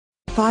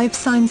5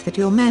 signs that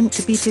you're meant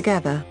to be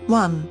together.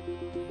 1.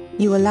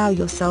 You allow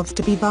yourselves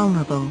to be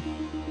vulnerable.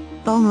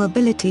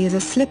 Vulnerability is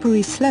a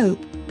slippery slope,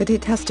 but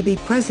it has to be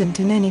present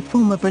in any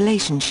form of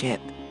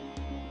relationship.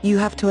 You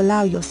have to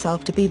allow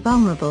yourself to be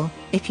vulnerable,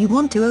 if you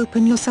want to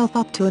open yourself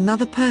up to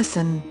another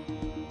person.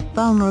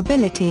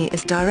 Vulnerability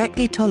is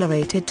directly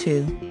tolerated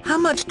to how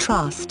much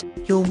trust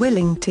you're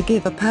willing to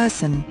give a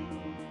person.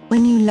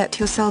 When you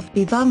let yourself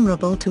be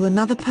vulnerable to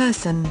another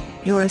person,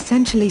 you're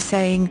essentially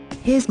saying,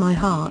 "Here's my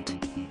heart.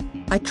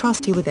 I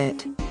trust you with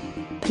it.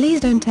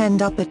 Please don't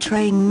end up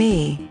betraying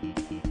me."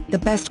 The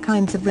best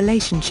kinds of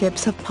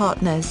relationships have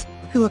partners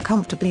who are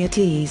comfortably at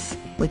ease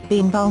with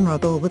being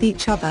vulnerable with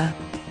each other.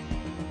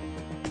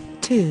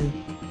 2.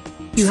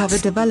 You have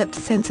a developed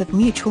sense of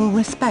mutual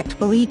respect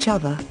for each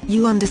other.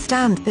 You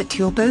understand that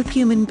you're both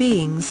human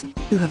beings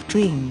who have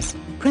dreams,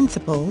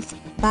 principles,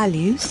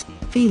 values,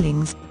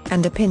 feelings,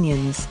 and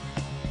opinions.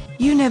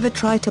 You never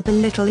try to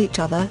belittle each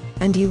other,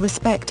 and you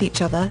respect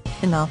each other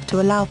enough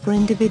to allow for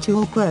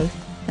individual growth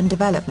and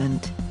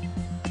development.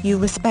 You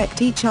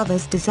respect each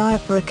other's desire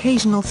for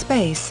occasional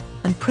space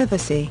and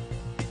privacy.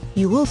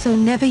 You also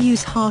never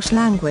use harsh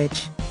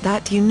language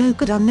that you know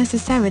could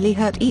unnecessarily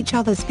hurt each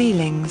other's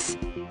feelings.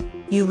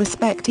 You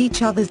respect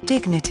each other's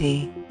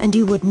dignity, and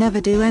you would never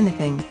do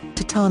anything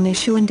to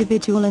tarnish your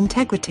individual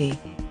integrity.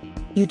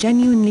 You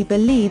genuinely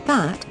believe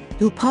that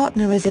your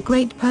partner is a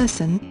great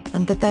person,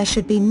 and that there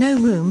should be no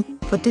room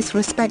for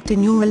disrespect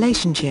in your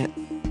relationship.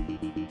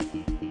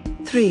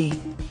 3.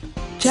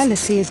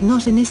 Jealousy is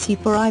not an issue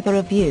for either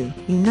of you.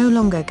 You no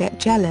longer get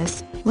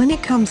jealous when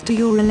it comes to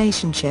your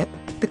relationship,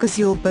 because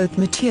you're both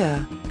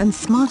mature and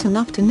smart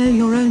enough to know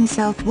your own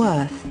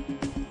self-worth.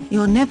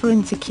 You're never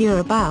insecure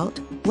about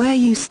where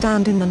you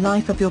stand in the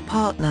life of your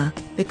partner,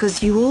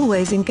 because you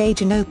always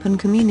engage in open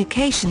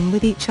communication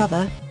with each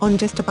other on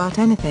just about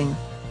anything.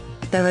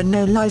 There are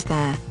no lies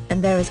there,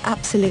 and there is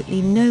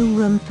absolutely no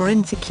room for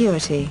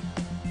insecurity.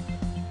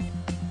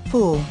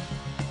 4.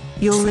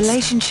 Your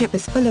relationship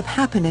is full of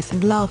happiness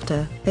and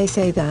laughter. They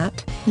say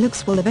that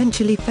looks will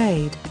eventually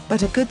fade,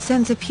 but a good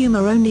sense of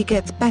humor only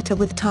gets better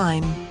with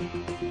time.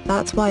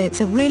 That's why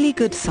it's a really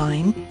good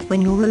sign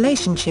when your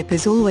relationship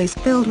is always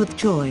filled with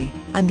joy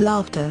and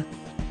laughter.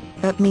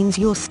 That means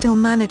you're still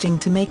managing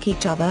to make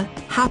each other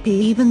happy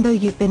even though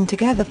you've been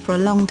together for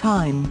a long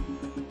time.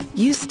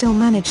 You still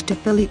manage to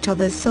fill each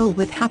other's soul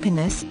with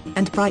happiness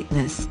and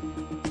brightness.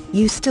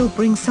 You still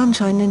bring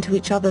sunshine into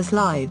each other's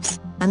lives,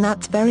 and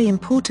that's very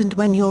important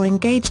when you're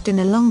engaged in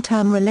a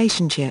long-term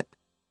relationship.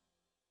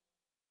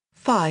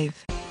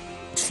 5.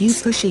 You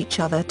push each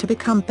other to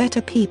become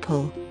better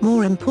people.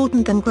 More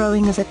important than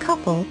growing as a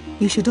couple,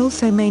 you should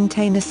also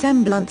maintain a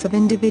semblance of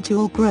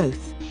individual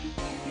growth.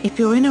 If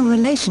you're in a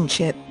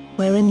relationship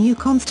wherein you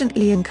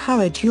constantly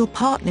encourage your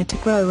partner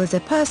to grow as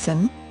a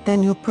person,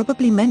 then you're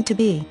probably meant to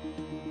be.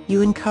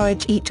 You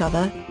encourage each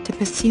other to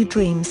pursue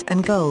dreams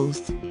and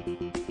goals.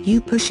 You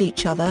push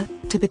each other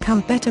to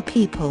become better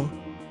people.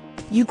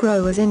 You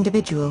grow as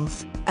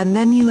individuals, and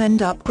then you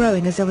end up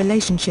growing as a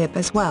relationship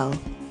as well.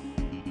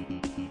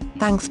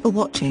 Thanks for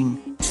watching.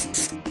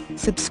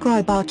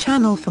 Subscribe our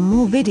channel for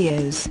more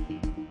videos.